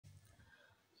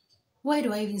Where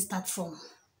do I even start from?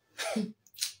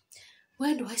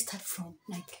 Where do I start from?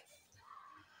 Like,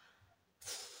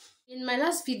 in my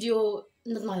last video,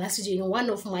 not my last video, one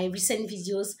of my recent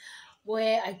videos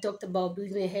where I talked about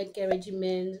building a hair care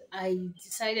regimen, I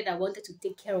decided I wanted to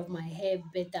take care of my hair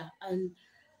better. And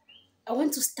I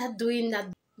want to start doing that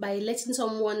by letting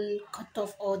someone cut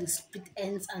off all the split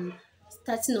ends and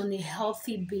starting on a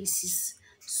healthy basis.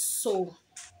 So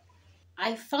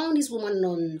I found this woman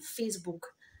on Facebook.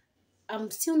 I'm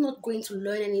still not going to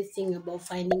learn anything about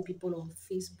finding people on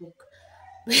Facebook.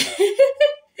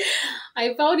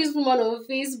 I found this woman on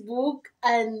Facebook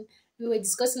and we were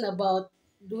discussing about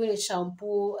doing a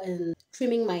shampoo and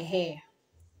trimming my hair.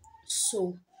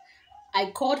 So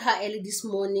I called her early this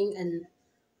morning and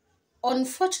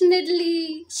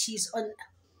unfortunately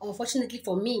unfortunately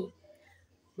for me,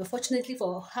 but fortunately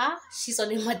for her, she's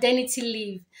on a maternity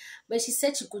leave. But she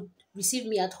said she could receive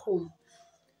me at home.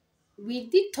 We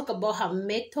did talk about her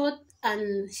method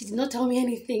and she did not tell me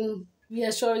anything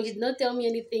reassuring. She did not tell me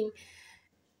anything.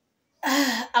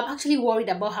 I'm actually worried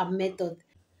about her method.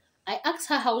 I asked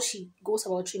her how she goes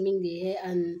about trimming the hair,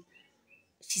 and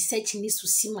she said she needs to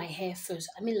see my hair first.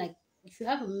 I mean, like, if you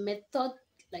have a method,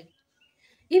 like,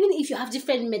 even if you have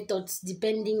different methods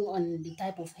depending on the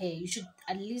type of hair, you should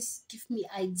at least give me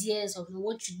ideas on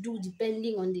what you do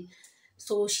depending on the.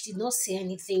 So she did not say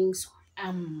anything. So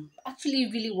I'm actually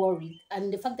really worried,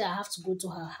 and the fact that I have to go to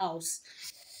her house.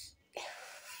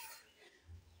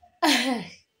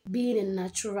 Being a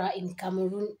natural in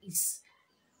Cameroon is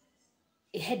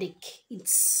a headache.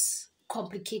 It's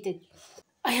complicated.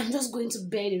 I am just going to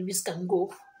bear the risk and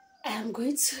go. I am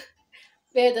going to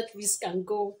bear that risk and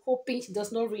go, hoping she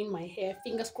does not ruin my hair.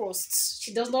 Fingers crossed.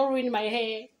 She does not ruin my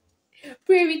hair.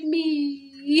 Pray with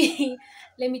me.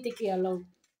 Let me take it along.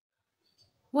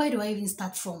 Where do I even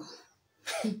start from?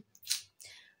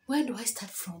 Where do I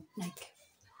start from? Like,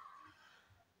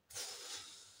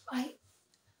 I,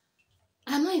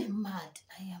 I'm not even mad.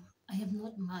 I am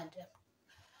not mad.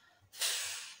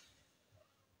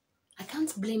 I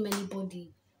can't blame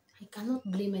anybody. I cannot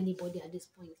blame anybody at this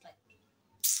point. Like,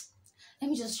 let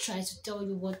me just try to tell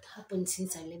you what happened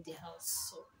since I left the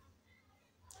house. So,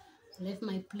 I left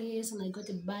my place and I got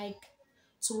a bike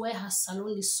to where her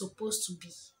salon is supposed to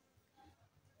be.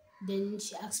 Then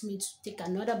she asked me to take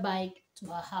another bike to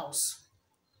her house.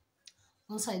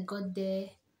 Once I got there,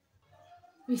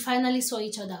 we finally saw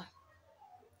each other.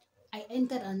 I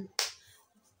entered and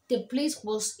the place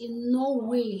was in no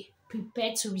way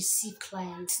prepared to receive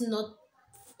clients. It's not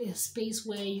a space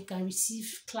where you can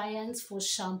receive clients for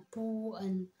shampoo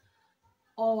and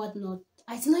all whatnot.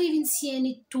 I did not even see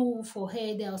any tool for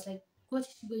hair there. I was like, what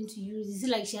is she going to use? Is it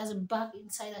like she has a bag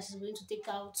inside that she's going to take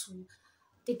out to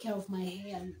take care of my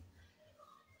hair? And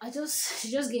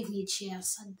she just gave me a chair. I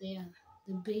sat there.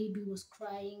 The baby was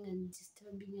crying and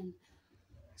disturbing, and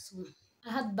so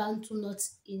I had bantu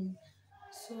nuts in.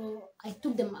 So I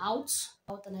took them out,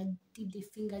 and I did the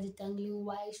finger detangling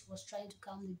while she was trying to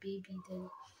calm the baby. Then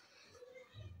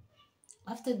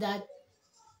after that,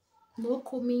 no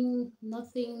combing,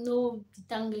 nothing, no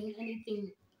detangling,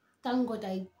 anything. Thank God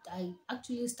I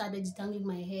actually started detangling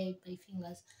my hair by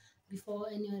fingers before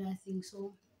any other thing.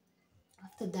 So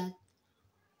after that,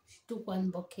 she took one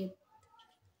bucket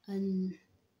and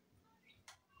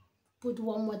put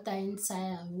one water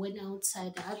inside and went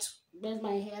outside. I had to brush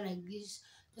my hair like this,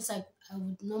 just like I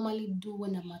would normally do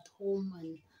when I'm at home.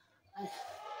 And I,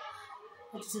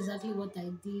 that is exactly what I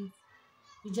did.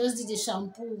 We just did the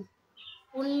shampoo,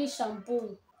 only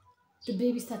shampoo. The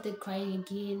baby started crying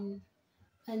again,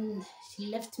 and she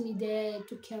left me there,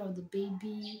 took care of the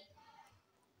baby.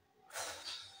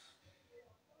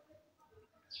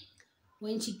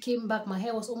 When she came back, my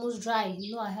hair was almost dry.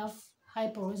 You know, I have high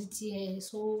porosity hair,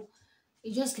 so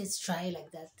it just gets dry like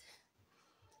that.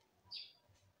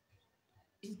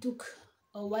 It took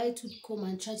a while to comb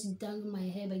and try to dangle my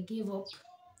hair, but I gave up.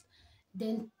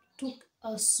 Then took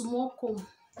a small comb.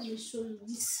 Let me show you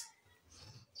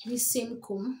this same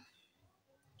comb.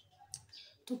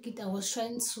 Took it. I was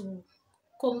trying to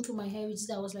comb through my hair with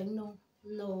it. I was like, no,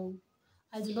 no,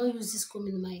 I do not use this comb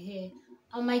in my hair.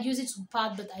 I might use it to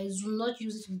part, but I do not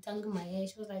use it to detangle my hair.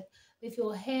 She was like, if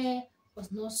your hair was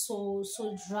not so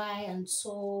dry and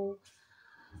so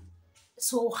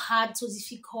hard, so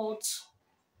difficult,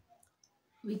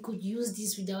 we could use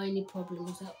this without any problem. I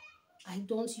was like, I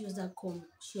don't use that comb.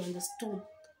 She understood.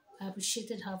 I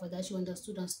appreciated her for that. She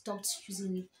understood and stopped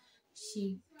using it.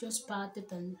 She just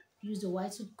parted and used the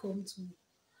white tooth comb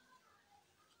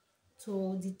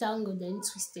to detangle, then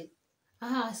twisted.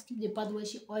 I skipped the part where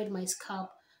she oiled my scalp.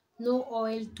 No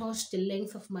oil touched the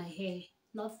length of my hair.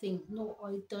 Nothing. No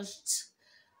oil touched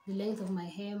the length of my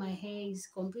hair. My hair is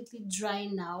completely dry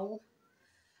now.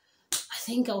 I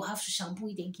think I'll have to shampoo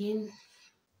it again.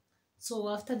 So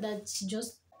after that, she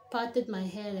just parted my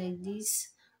hair like this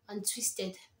and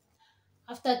twisted.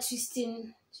 After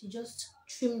twisting, she just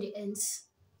trimmed the ends,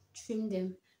 trimmed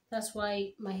them. That's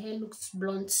why my hair looks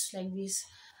blunt like this.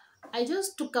 I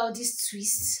just took out this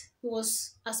twist. It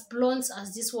was as blunt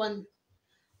as this one.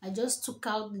 I just took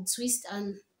out the twist,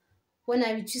 and when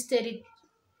I retwisted it,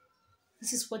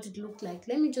 this is what it looked like.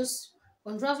 Let me just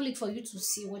unravel it for you to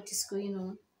see what is going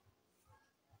on.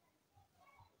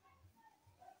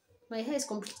 My hair is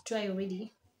completely dry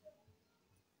already.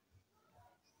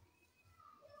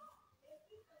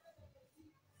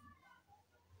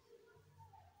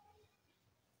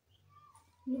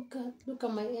 Look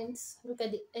at my ends. Look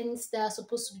at the ends that are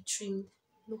supposed to be trimmed.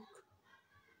 Look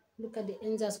look at the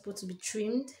ends that are supposed to be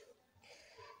trimmed.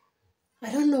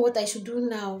 I don't know what I should do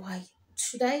now. I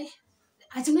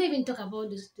did not even talk about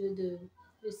the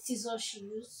scissors she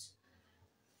used.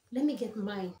 Let me get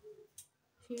mine.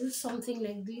 She used something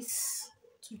like this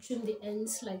to trim the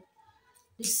ends, like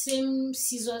the same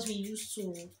scissors we used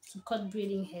to cut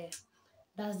braiding hair.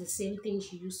 That's the same thing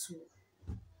she used to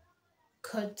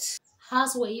cut.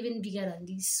 Hers were even bigger than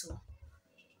this, so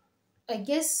I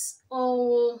guess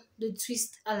all the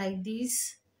twists are like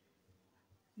this.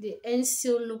 The ends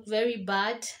still look very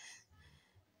bad.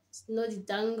 It's not the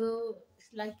dangle.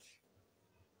 Like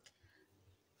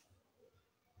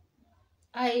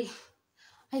I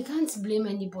I can't blame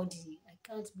anybody. I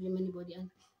can't blame anybody. And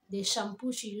the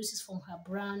shampoo she uses from her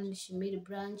brand, she made a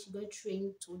brand, she got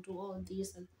trained to do all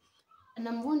this, and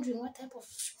I'm wondering what type of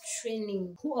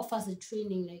training, who offers the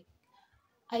training? Like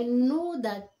I know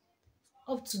that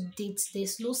up to date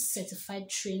there's no certified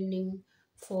training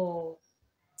for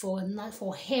not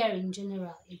for hair in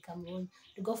general in Cameroon.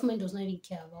 The government does not even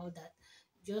care about that.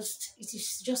 Just it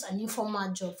is just an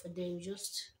informal job for them.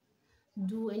 Just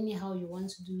do anyhow you want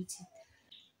to do it.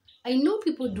 I know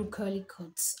people do curly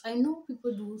cuts. I know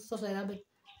people do stuff like that, but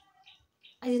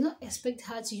I did not expect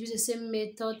her to use the same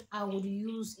method I would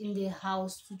use in the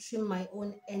house to trim my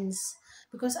own ends,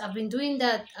 because I've been doing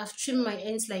that. I've trimmed my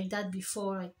ends like that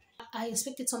before. Like, I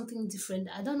expected something different.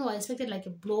 I don't know. I expected like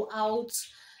a blowout,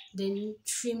 then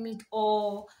trim it,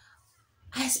 or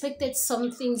I expected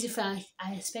something different.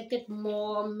 I expected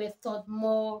more method,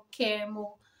 more care,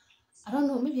 more. I don't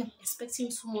know. Maybe I'm expecting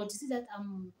too much. Is it that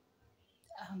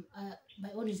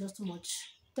my own is just too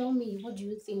much? Tell me, what do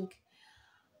you think?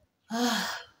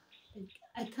 Like,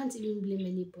 I can't even blame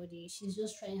anybody. She's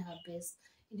just trying her best.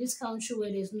 In this country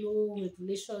where there's no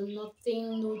regulation,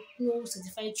 nothing, no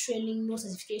certified training, no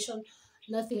certification,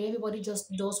 nothing. Everybody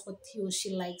just does what he or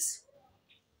she likes.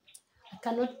 I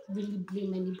cannot really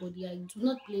blame anybody. I do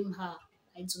not blame her.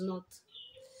 I do not.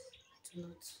 I do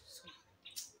not. So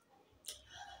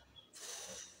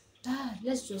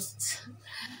let's just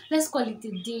let's call it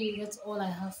a day. That's all I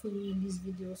have for you in this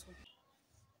video. So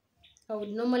I would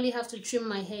normally have to trim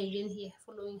my hair again here,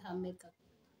 following her makeup.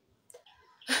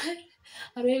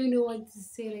 I don't even know what to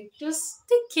say. Like, just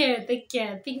take care, take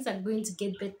care. Things are going to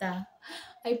get better.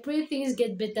 I pray things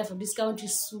get better for this country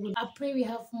soon. I pray we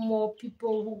have more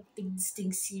people who take this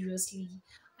thing seriously.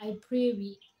 I pray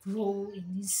we grow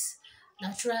in this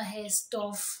natural hair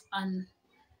stuff, and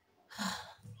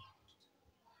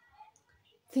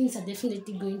things are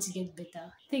definitely going to get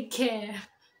better. Take care.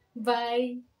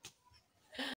 Bye.